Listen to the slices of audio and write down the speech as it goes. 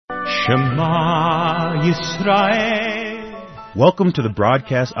Shema Yisrael. Welcome to the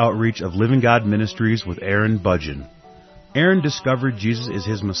broadcast outreach of Living God Ministries with Aaron Budgen. Aaron discovered Jesus is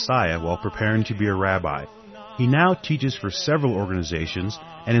his Messiah while preparing to be a rabbi. He now teaches for several organizations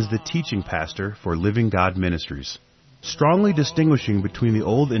and is the teaching pastor for Living God Ministries. Strongly distinguishing between the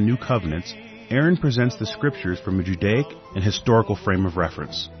Old and New Covenants, Aaron presents the Scriptures from a Judaic and historical frame of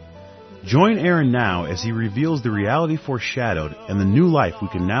reference. Join Aaron now as he reveals the reality foreshadowed and the new life we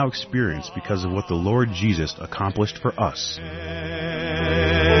can now experience because of what the Lord Jesus accomplished for us.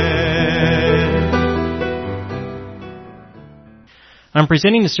 I'm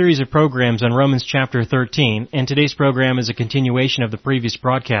presenting a series of programs on Romans chapter 13, and today's program is a continuation of the previous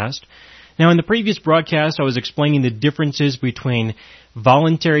broadcast. Now, in the previous broadcast, I was explaining the differences between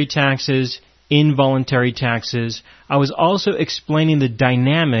voluntary taxes, involuntary taxes. I was also explaining the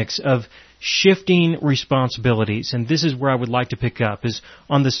dynamics of shifting responsibilities, and this is where I would like to pick up, is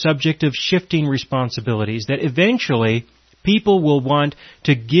on the subject of shifting responsibilities, that eventually people will want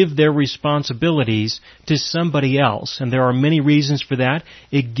to give their responsibilities to somebody else, and there are many reasons for that.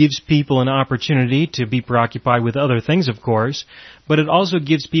 It gives people an opportunity to be preoccupied with other things, of course, but it also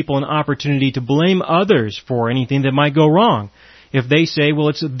gives people an opportunity to blame others for anything that might go wrong. If they say, well,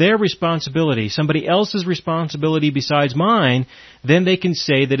 it's their responsibility, somebody else's responsibility besides mine, then they can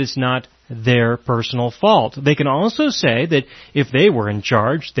say that it's not their personal fault. They can also say that if they were in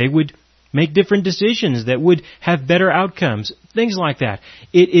charge, they would make different decisions that would have better outcomes, things like that.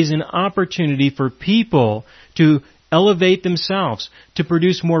 It is an opportunity for people to elevate themselves, to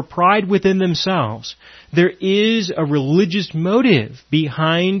produce more pride within themselves. There is a religious motive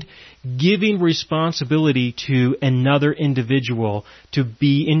behind giving responsibility to another individual to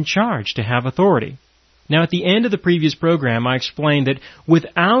be in charge, to have authority. Now, at the end of the previous program, I explained that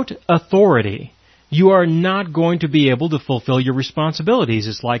without authority, you are not going to be able to fulfill your responsibilities.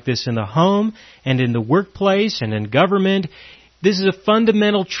 It's like this in the home and in the workplace and in government. This is a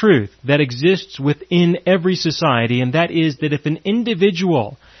fundamental truth that exists within every society, and that is that if an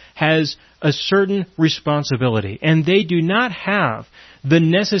individual has a certain responsibility and they do not have the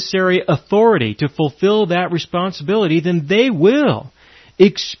necessary authority to fulfill that responsibility, then they will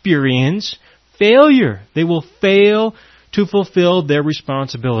experience failure. They will fail to fulfill their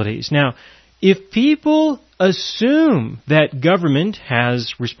responsibilities. Now, if people assume that government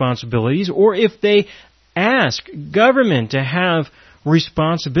has responsibilities, or if they ask government to have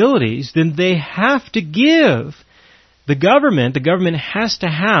responsibilities, then they have to give the government has to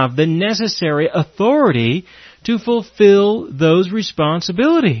have the necessary authority to fulfill those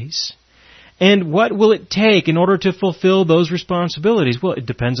responsibilities. And what will it take in order to fulfill those responsibilities? Well, it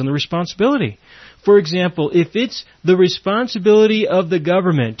depends on the responsibility. For example, if it's the responsibility of the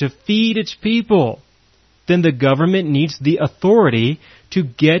government to feed its people, then the government needs the authority to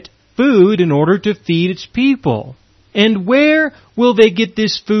get food in order to feed its people. And where will they get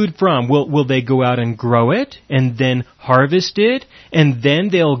this food from? Will they go out and grow it and then harvest it and then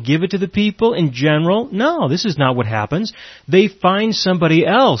they'll give it to the people in general? No, this is not what happens. They find somebody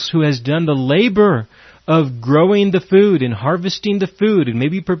else who has done the labor of growing the food and harvesting the food and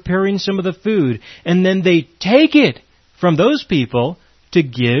maybe preparing some of the food, and then they take it from those people to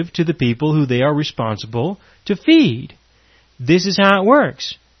give to the people who they are responsible to feed. This is how it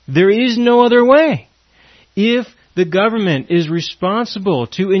works. There is no other way. If the government is responsible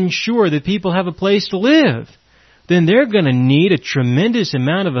to ensure that people have a place to live, then they're going to need a tremendous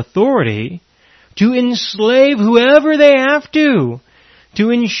amount of authority to enslave whoever they have to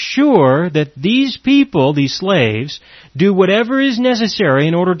ensure that these people, these slaves, do whatever is necessary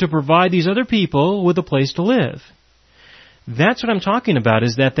in order to provide these other people with a place to live. That's what I'm talking about,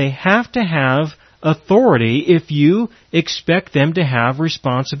 is that they have to have authority if you expect them to have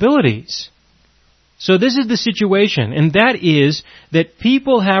responsibilities. So this is the situation, and that is that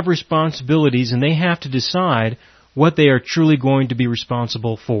people have responsibilities and they have to decide what they are truly going to be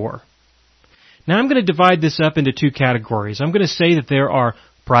responsible for. Now I'm going to divide this up into two categories. I'm going to say that there are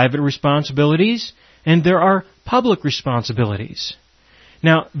private responsibilities and there are public responsibilities.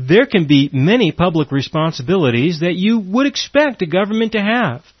 Now, there can be many public responsibilities that you would expect a government to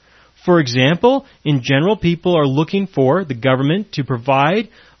have. For example, in general, people are looking for the government to provide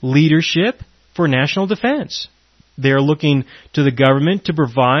leadership for national defense. They are looking to the government to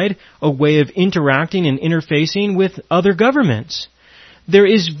provide a way of interacting and interfacing with other governments. There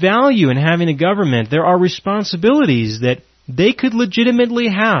is value in having a government. There are responsibilities that they could legitimately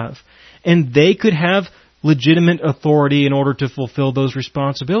have, and they could have legitimate authority in order to fulfill those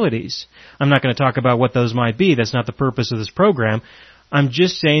responsibilities. I'm not going to talk about what those might be. That's not the purpose of this program. I'm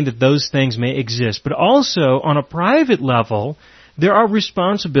just saying that those things may exist. But also, on a private level, there are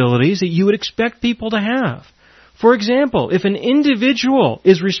responsibilities that you would expect people to have. For example, if an individual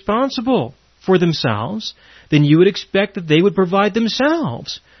is responsible for themselves, then you would expect that they would provide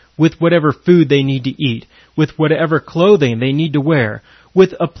themselves with whatever food they need to eat, with whatever clothing they need to wear,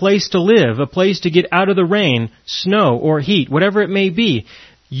 with a place to live, a place to get out of the rain, snow, or heat, whatever it may be.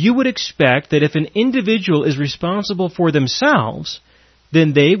 You would expect that if an individual is responsible for themselves,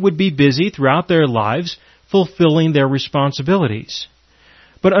 then they would be busy throughout their lives fulfilling their responsibilities.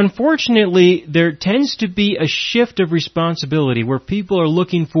 But unfortunately, there tends to be a shift of responsibility where people are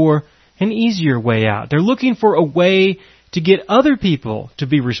looking for an easier way out. They're looking for a way to get other people to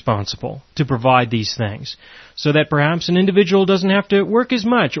be responsible, to provide these things, so that perhaps an individual doesn't have to work as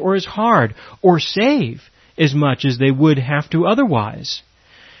much or as hard or save as much as they would have to otherwise.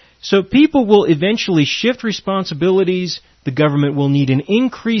 So people will eventually shift responsibilities, the government will need an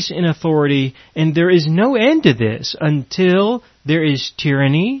increase in authority, and there is no end to this until there is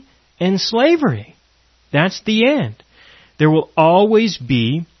tyranny and slavery. That's the end. There will always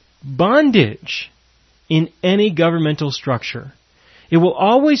be bondage in any governmental structure. It will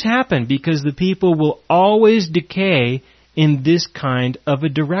always happen because the people will always decay in this kind of a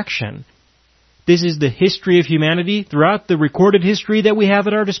direction. This is the history of humanity throughout the recorded history that we have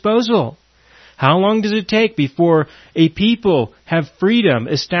at our disposal. How long does it take before a people have freedom,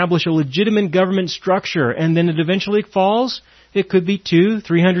 establish a legitimate government structure, and then it eventually falls? It could be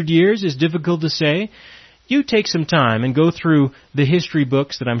 200-300 years. It's difficult to say. You take some time and go through the history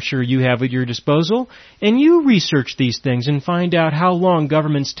books that I'm sure you have at your disposal, and you research these things and find out how long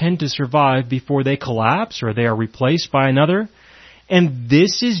governments tend to survive before they collapse or they are replaced by another. And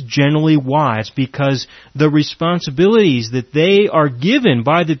this is generally why. It's because the responsibilities that they are given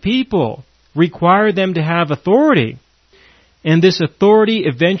by the people require them to have authority. And this authority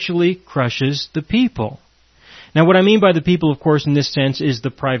eventually crushes the people. Now, what I mean by the people, of course, in this sense, is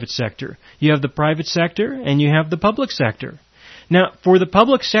the private sector. You have the private sector and you have the public sector. Now, for the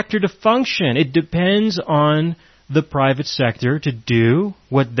public sector to function, it depends on the private sector to do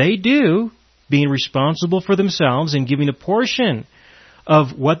what they do, being responsible for themselves and giving a portion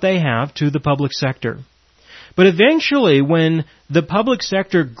of what they have to the public sector. But eventually, when the public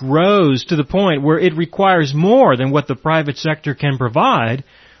sector grows to the point where it requires more than what the private sector can provide,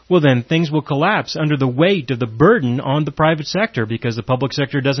 well then things will collapse under the weight of the burden on the private sector because the public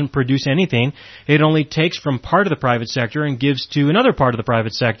sector doesn't produce anything. It only takes from part of the private sector and gives to another part of the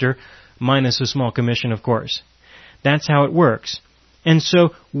private sector, minus a small commission, of course. That's how it works. And so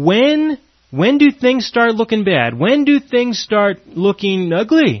when do things start looking bad? When do things start looking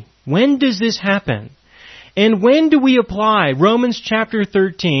ugly? When does this happen? And when do we apply Romans chapter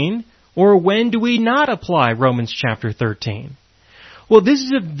 13, or when do we not apply Romans chapter 13? Well, this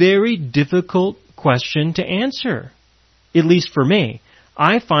is a very difficult question to answer, at least for me.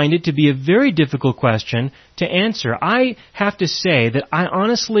 I find it to be a very difficult question to answer. I have to say that I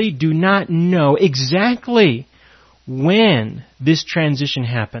honestly do not know exactly when this transition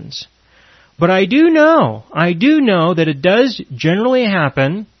happens. But I do know that it does generally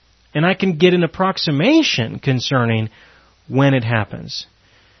happen, and I can get an approximation concerning when it happens.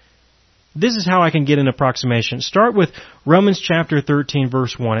 This is how I can get an approximation. Start with Romans chapter 13,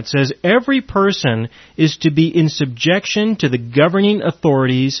 verse 1. It says, "Every person is to be in subjection to the governing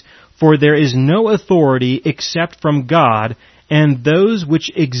authorities, for there is no authority except from God, and those which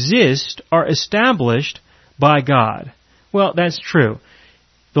exist are established by God." Well, that's true.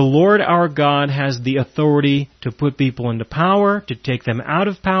 The Lord our God has the authority to put people into power, to take them out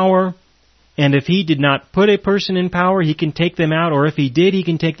of power. And if He did not put a person in power, He can take them out, or if He did, He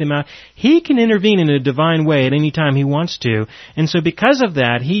can take them out. He can intervene in a divine way at any time He wants to. And so because of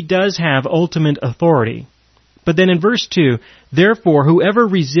that, He does have ultimate authority. But then in verse 2, "Therefore, whoever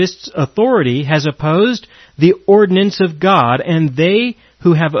resists authority has opposed the ordinance of God, and they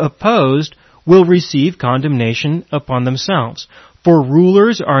who have opposed will receive condemnation upon themselves. For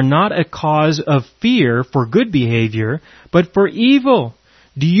rulers are not a cause of fear for good behavior, but for evil.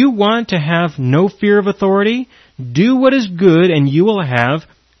 Do you want to have no fear of authority? Do what is good, and you will have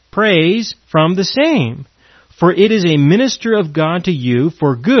praise from the same. For it is a minister of God to you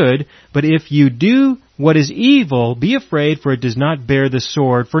for good, but if you do what is evil, be afraid, for it does not bear the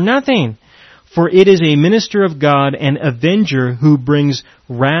sword for nothing. For it is a minister of God, an avenger who brings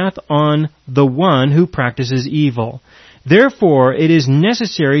wrath on the one who practices evil. Therefore, it is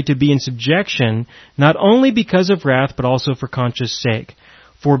necessary to be in subjection, not only because of wrath, but also for conscience sake.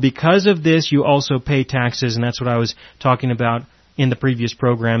 For because of this, you also pay taxes," and that's what I was talking about in the previous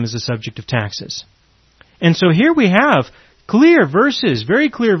program, is the subject of taxes. And so here we have clear verses, very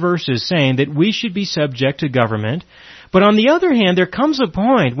clear verses, saying that we should be subject to government, But on the other hand, there comes a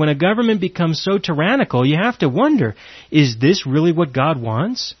point when a government becomes so tyrannical, you have to wonder, is this really what God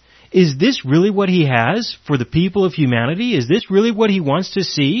wants? Is this really what He has for the people of humanity? Is this really what He wants to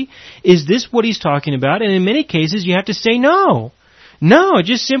see? Is this what He's talking about? And in many cases, you have to say no. No, it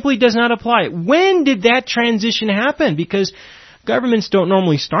just simply does not apply. When did that transition happen? Because governments don't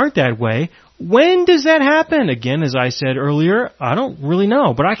normally start that way. When does that happen? Again, as I said earlier, I don't really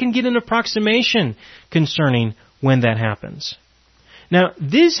know, but I can get an approximation concerning when that happens. Now,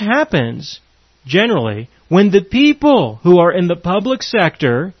 this happens generally when the people who are in the public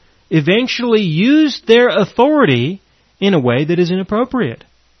sector eventually use their authority in a way that is inappropriate.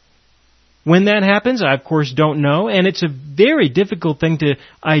 When that happens, I of course don't know, and it's a very difficult thing to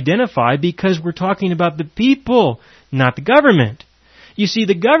identify because we're talking about the people, not the government. You see,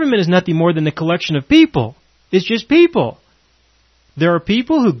 the government is nothing more than a collection of people. It's just people. There are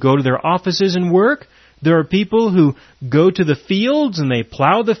people who go to their offices and work. There are people who go to the fields and they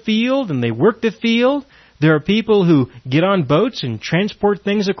plow the field and they work the field. There are people who get on boats and transport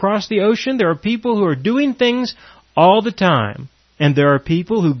things across the ocean. There are people who are doing things all the time. And there are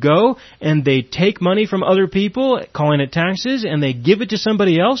people who go and they take money from other people, calling it taxes, and they give it to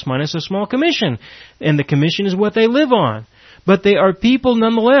somebody else minus a small commission. And the commission is what they live on. But they are people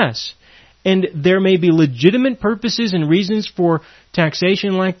nonetheless. And there may be legitimate purposes and reasons for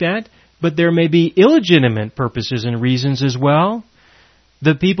taxation like that, but there may be illegitimate purposes and reasons as well.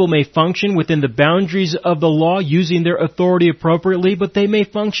 The people may function within the boundaries of the law using their authority appropriately, but they may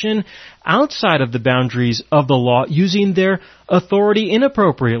function outside of the boundaries of the law using their authority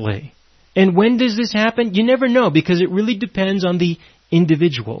inappropriately. And when does this happen? You never know because it really depends on the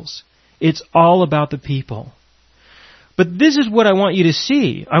individuals. It's all about the people. But this is what I want you to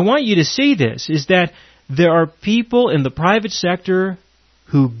see. I want you to see this, is that there are people in the private sector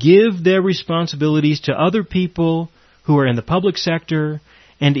who give their responsibilities to other people who are in the public sector,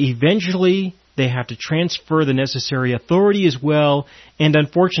 and eventually they have to transfer the necessary authority as well. And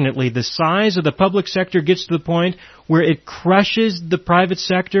unfortunately, the size of the public sector gets to the point where it crushes the private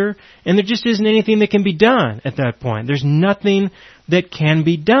sector, and there just isn't anything that can be done at that point. There's nothing that can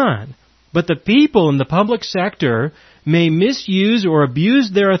be done. But the people in the public sector may misuse or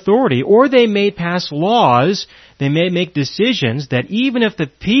abuse their authority, or they may pass laws, they may make decisions that even if the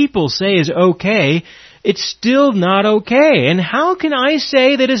people say is okay, it's still not okay. And how can I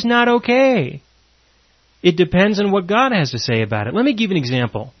say that it's not okay? It depends on what God has to say about it. Let me give you an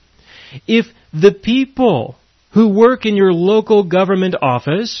example. If the people who work in your local government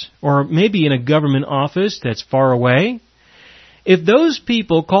office, or maybe in a government office that's far away, if those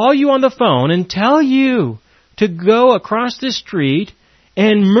people call you on the phone and tell you to go across the street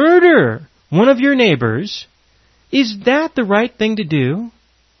and murder one of your neighbors, is that the right thing to do?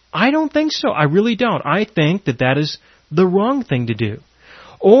 I don't think so. I really don't. I think that that is the wrong thing to do.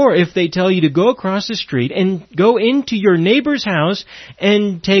 Or if they tell you to go across the street and go into your neighbor's house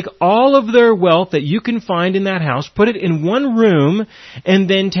and take all of their wealth that you can find in that house, put it in one room, and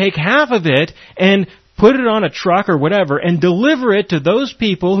then take half of it and put it on a truck or whatever and deliver it to those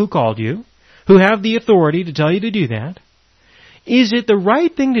people who called you, who have the authority to tell you to do that. Is it the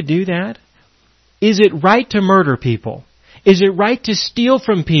right thing to do that? Is it right to murder people? Is it right to steal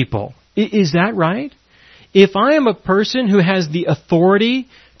from people? Is that right? If I am a person who has the authority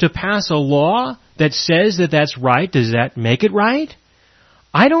to pass a law that says that that's right, does that make it right?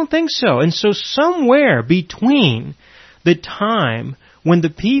 I don't think so. And so somewhere between the time when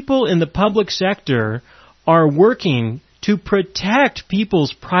the people in the public sector are working to protect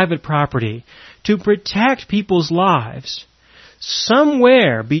people's private property, to protect people's lives,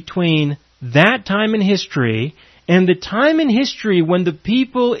 somewhere between that time in history and the time in history when the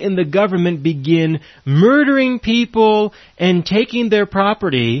people in the government begin murdering people and taking their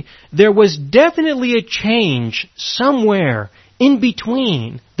property, there was definitely a change somewhere in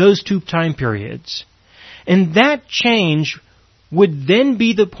between those two time periods. And that change would then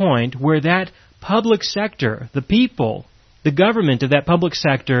be the point where that public sector, the people, the government of that public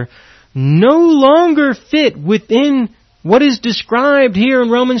sector, no longer fit within what is described here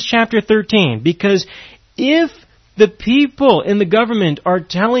in Romans chapter 13. Because if the people in the government are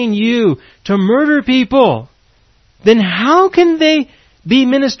telling you to murder people, then how can they be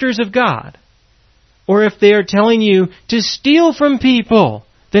ministers of God? Or if they are telling you to steal from people,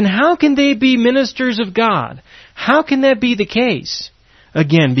 then how can they be ministers of God? How can that be the case?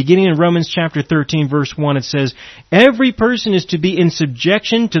 Again, beginning in Romans chapter 13, verse 1, it says, "Every person is to be in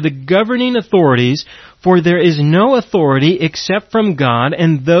subjection to the governing authorities, for there is no authority except from God,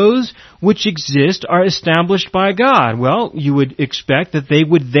 and those which exist are established by God." Well, you would expect that they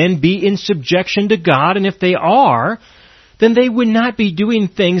would then be in subjection to God, and if they are, then they would not be doing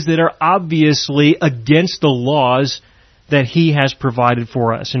things that are obviously against the laws that He has provided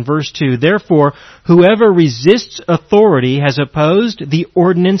for us. In verse 2, therefore, whoever resists authority has opposed the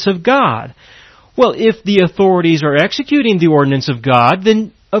ordinance of God. Well, if the authorities are executing the ordinance of God,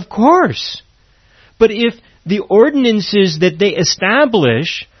 then of course. But if the ordinances that they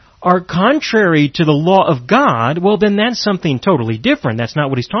establish are contrary to the law of God, well, then that's something totally different. That's not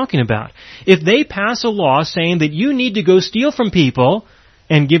what he's talking about. If they pass a law saying that you need to go steal from people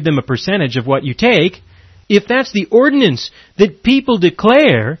and give them a percentage of what you take, if that's the ordinance that people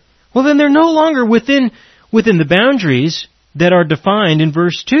declare, well, then they're no longer within the boundaries that are defined in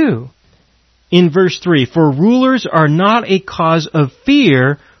verse 2. In verse 3, for rulers are not a cause of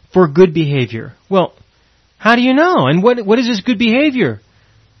fear for good behavior. Well, how do you know? And what is this good behavior?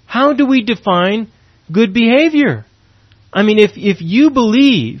 How do we define good behavior? I mean, if you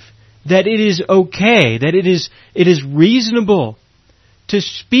believe that it is okay, that it is reasonable to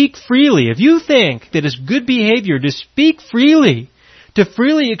speak freely, if you think that it's good behavior to speak freely, to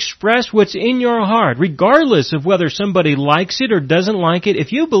freely express what's in your heart, regardless of whether somebody likes it or doesn't like it,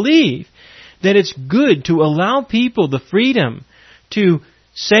 if you believe that it's good to allow people the freedom to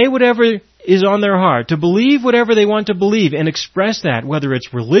say whatever is on their heart, to believe whatever they want to believe and express that, whether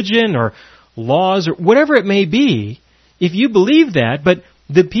it's religion or laws or whatever it may be, if you believe that, but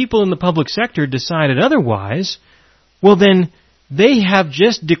the people in the public sector decided otherwise, well then they have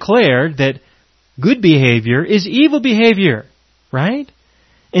just declared that good behavior is evil behavior, right?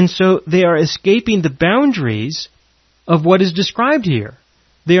 And so they are escaping the boundaries of what is described here.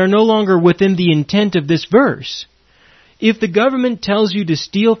 They are no longer within the intent of this verse. If the government tells you to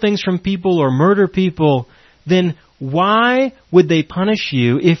steal things from people or murder people, then why would they punish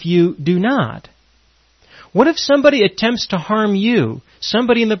you if you do not? What if somebody attempts to harm you,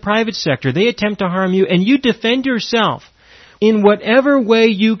 somebody in the private sector, they attempt to harm you, and you defend yourself in whatever way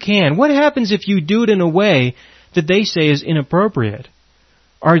you can? What happens if you do it in a way that they say is inappropriate?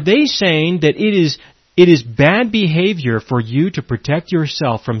 Are they saying that it is bad behavior for you to protect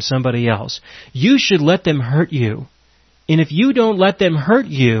yourself from somebody else? You should let them hurt you. And if you don't let them hurt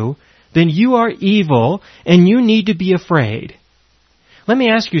you, then you are evil and you need to be afraid. Let me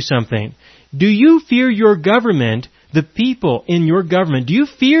ask you something. Do you fear your government, the people in your government, do you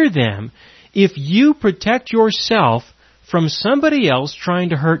fear them if you protect yourself from somebody else trying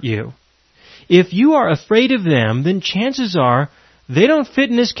to hurt you? If you are afraid of them, then chances are they don't fit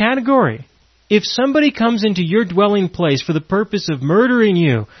in this category. If somebody comes into your dwelling place for the purpose of murdering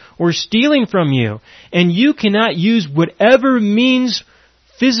you or stealing from you, and you cannot use whatever means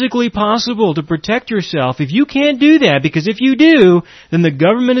physically possible to protect yourself, if you can't do that, because if you do, then the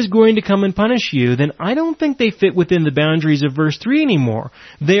government is going to come and punish you, then I don't think they fit within the boundaries of verse 3 anymore.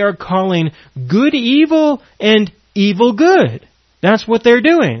 They are calling good evil and evil good. That's what they're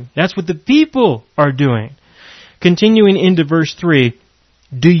doing. That's what the people are doing. Continuing into verse 3,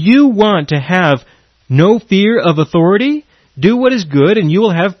 do you want to have no fear of authority? Do what is good, and you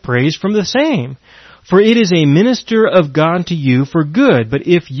will have praise from the same. For it is a minister of God to you for good. But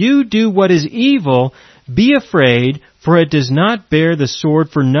if you do what is evil, be afraid, for it does not bear the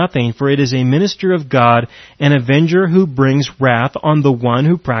sword for nothing, for it is a minister of God, an avenger who brings wrath on the one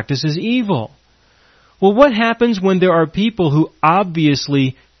who practices evil. Well, what happens when there are people who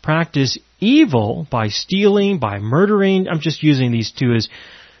obviously practice evil by stealing, by murdering? I'm just using these two as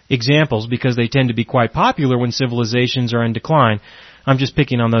examples because they tend to be quite popular when civilizations are in decline. I'm just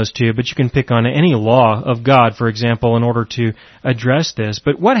picking on those two, but you can pick on any law of God, for example, in order to address this.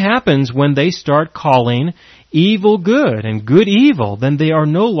 But what happens when they start calling evil good and good evil? Then they are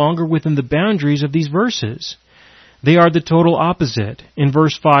no longer within the boundaries of these verses. They are the total opposite. In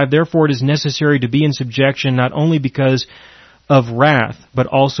verse 5, therefore it is necessary to be in subjection not only because of wrath, but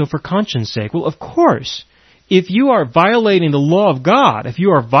also for conscience sake. Well, of course, if you are violating the law of God, if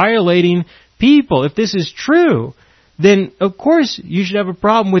you are violating people, if this is true, then of course you should have a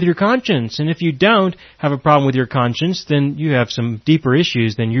problem with your conscience. And if you don't have a problem with your conscience, then you have some deeper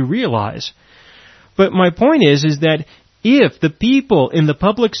issues than you realize. But my point is that if the people in the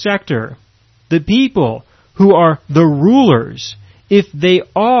public sector, the people who are the rulers, if they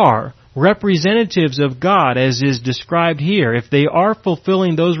are representatives of God as is described here, if they are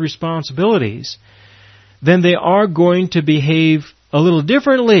fulfilling those responsibilities, then they are going to behave a little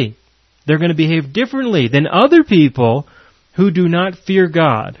differently. They're going to behave differently than other people who do not fear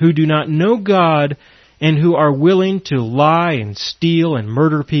God, who do not know God, and who are willing to lie and steal and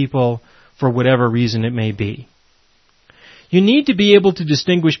murder people for whatever reason it may be. You need to be able to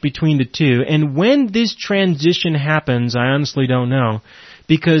distinguish between the two, and when this transition happens, I honestly don't know,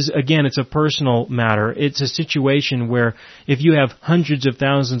 because, again, it's a personal matter. It's a situation where if you have hundreds of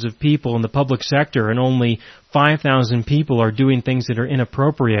thousands of people in the public sector and only 5,000 people are doing things that are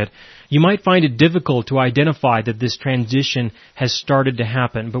inappropriate, you might find it difficult to identify that this transition has started to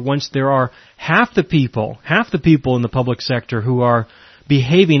happen. But once there are half the people in the public sector who are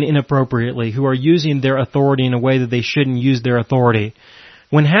behaving inappropriately, who are using their authority in a way that they shouldn't use their authority,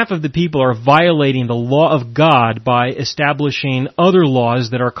 when half of the people are violating the law of God by establishing other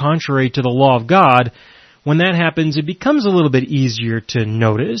laws that are contrary to the law of God, when that happens, it becomes a little bit easier to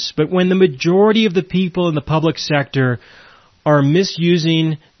notice. But when the majority of the people in the public sector are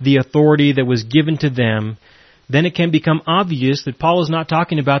misusing the authority that was given to them, then it can become obvious that Paul is not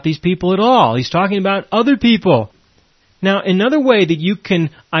talking about these people at all. He's talking about other people. Now, another way that you can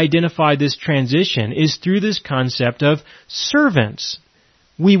identify this transition is through this concept of servants.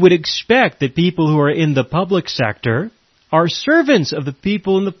 We would expect that people who are in the public sector are servants of the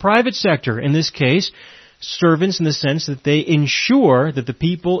people in the private sector. In this case, servants in the sense that they ensure that the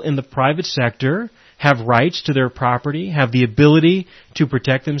people in the private sector have rights to their property, have the ability to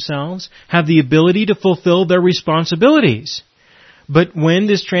protect themselves, have the ability to fulfill their responsibilities. But when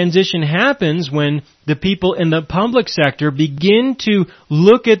this transition happens, when the people in the public sector begin to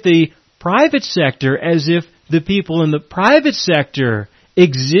look at the private sector as if the people in the private sector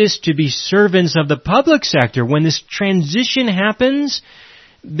exist to be servants of the public sector, when this transition happens,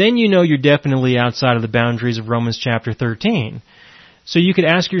 then you know you're definitely outside of the boundaries of Romans chapter 13. So you could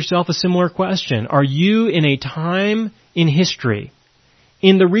ask yourself a similar question. Are you in a time in history,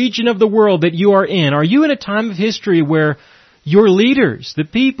 in the region of the world that you are you in a time of history where your leaders, the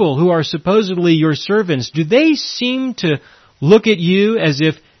people who are supposedly your servants, do they seem to look at you as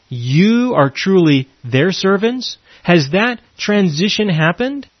if you are truly their servants? Has that transition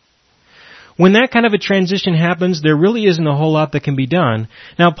happened? When that kind of a transition happens, there really isn't a whole lot that can be done.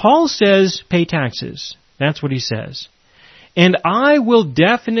 Now, Paul says, pay taxes. That's what he says. And I will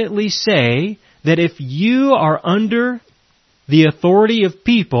definitely say that if you are under the authority of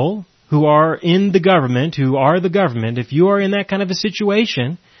people who are in the government, if you are in that kind of a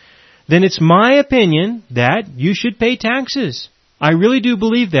situation, then it's my opinion that you should pay taxes. I really do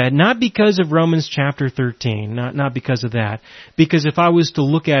believe that, not because of Romans chapter 13, not because of that. Because if I was to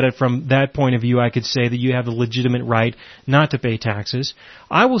look at it from that point of view, I could say that you have a legitimate right not to pay taxes.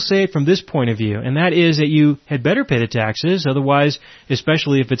 I will say it from this point of view, and that is that you had better pay the taxes, otherwise,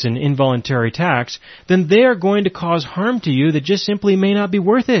 especially if it's an involuntary tax, then they are going to cause harm to you that just simply may not be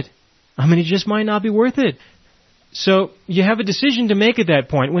worth it. It just might not be worth it. So you have a decision to make at that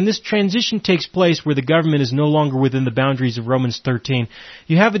point. When this transition takes place where the government is no longer within the boundaries of Romans 13,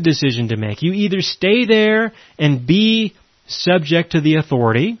 you have a decision to make. You either stay there and be subject to the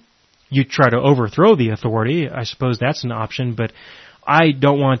authority. You try to overthrow the authority. I suppose that's an option, but I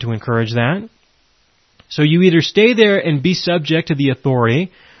don't want to encourage that. So you either stay there and be subject to the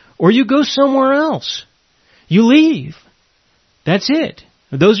authority, or you go somewhere else. You leave. That's it.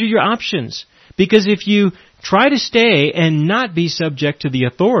 Those are your options. Because if you try to stay and not be subject to the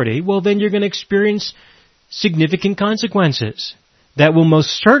authority, well, then you're going to experience significant consequences that will most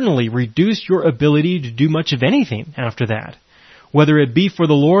certainly reduce your ability to do much of anything after that, whether it be for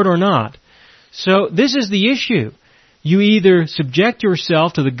the Lord or not. So this is the issue. You either subject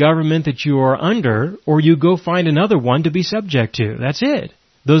yourself to the government that you are under, or you go find another one to be subject to. That's it.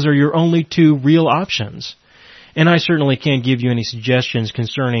 Those are your only two real options. And I certainly can't give you any suggestions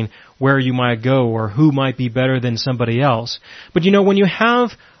concerning where you might go or who might be better than somebody else. But when you have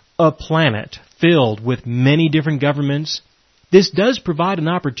a planet filled with many different governments, this does provide an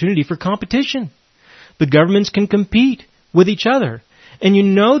opportunity for competition. The governments can compete with each other. And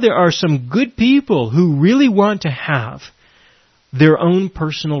there are some good people who really want to have their own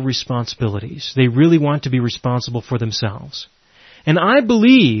personal responsibilities. They really want to be responsible for themselves. And I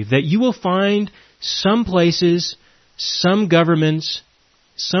believe that you will find some places, some governments,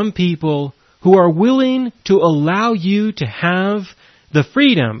 some people who are willing to allow you to have the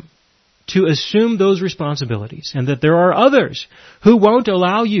freedom to assume those responsibilities, and that there are others who won't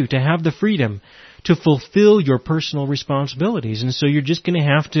allow you to have the freedom to fulfill your personal responsibilities. And so you're just going to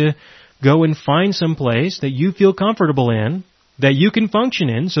have to go and find some place that you feel comfortable in, that you can function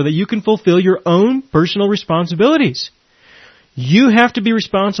in, so that you can fulfill your own personal responsibilities. You have to be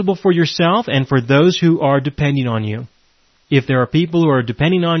responsible for yourself and for those who are depending on you. If there are people who are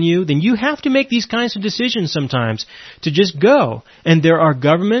depending on you, then you have to make these kinds of decisions sometimes to just go. And there are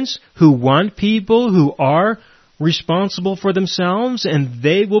governments who want people who are responsible for themselves, and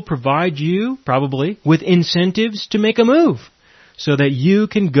they will provide you, probably, with incentives to make a move so that you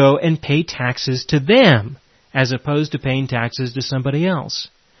can go and pay taxes to them. as opposed to paying taxes to somebody else.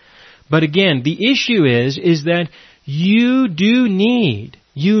 But again, the issue is that you need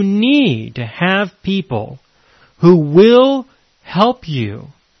to have people who will help you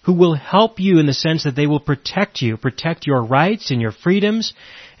in the sense that they will protect your rights and your freedoms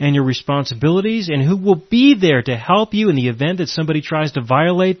and your responsibilities, and who will be there to help you in the event that somebody tries to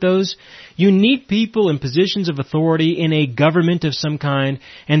violate those. You need people in positions of authority in a government of some kind,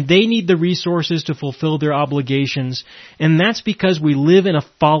 and they need the resources to fulfill their obligations, and that's because we live in a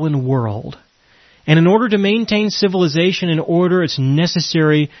fallen world. And in order to maintain civilization and order, it's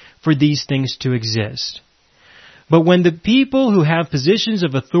necessary for these things to exist. But when the people who have positions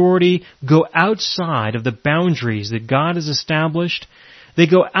of authority go outside of the boundaries that God has established, they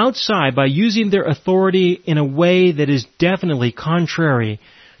go outside by using their authority in a way that is definitely contrary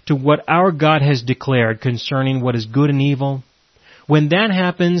to what our God has declared concerning what is good and evil. When that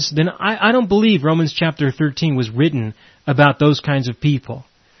happens, then I don't believe Romans chapter 13 was written about those kinds of people.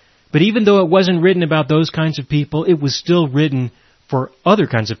 But even though it wasn't written about those kinds of people, it was still written for other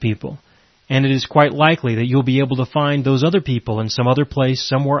kinds of people. And it is quite likely that you'll be able to find those other people in some other place,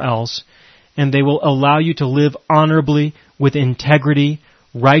 somewhere else, and they will allow you to live honorably, with integrity,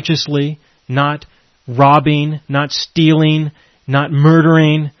 righteously, not robbing, not stealing, not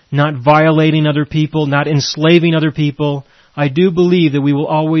murdering, not violating other people, not enslaving other people. I do believe that we will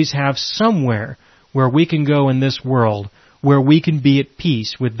always have somewhere where we can go in this world where we can be at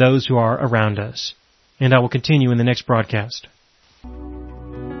peace with those who are around us. And I will continue in the next broadcast.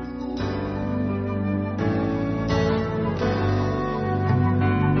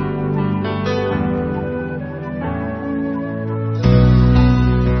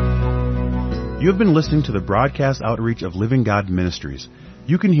 You have been listening to the broadcast outreach of Living God Ministries.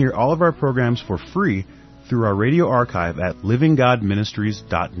 You can hear all of our programs for free through our radio archive at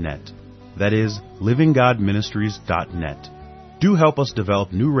livinggodministries.net. That is, livinggodministries.net. Do help us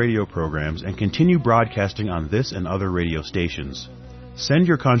develop new radio programs and continue broadcasting on this and other radio stations. Send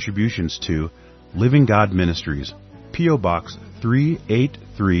your contributions to Living God Ministries, P.O. Box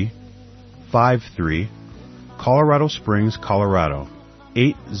 38353, Colorado Springs, Colorado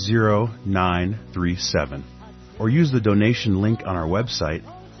 80937, or use the donation link on our website,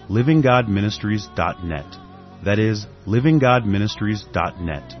 livinggodministries.net. That is,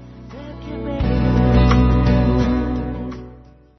 livinggodministries.net.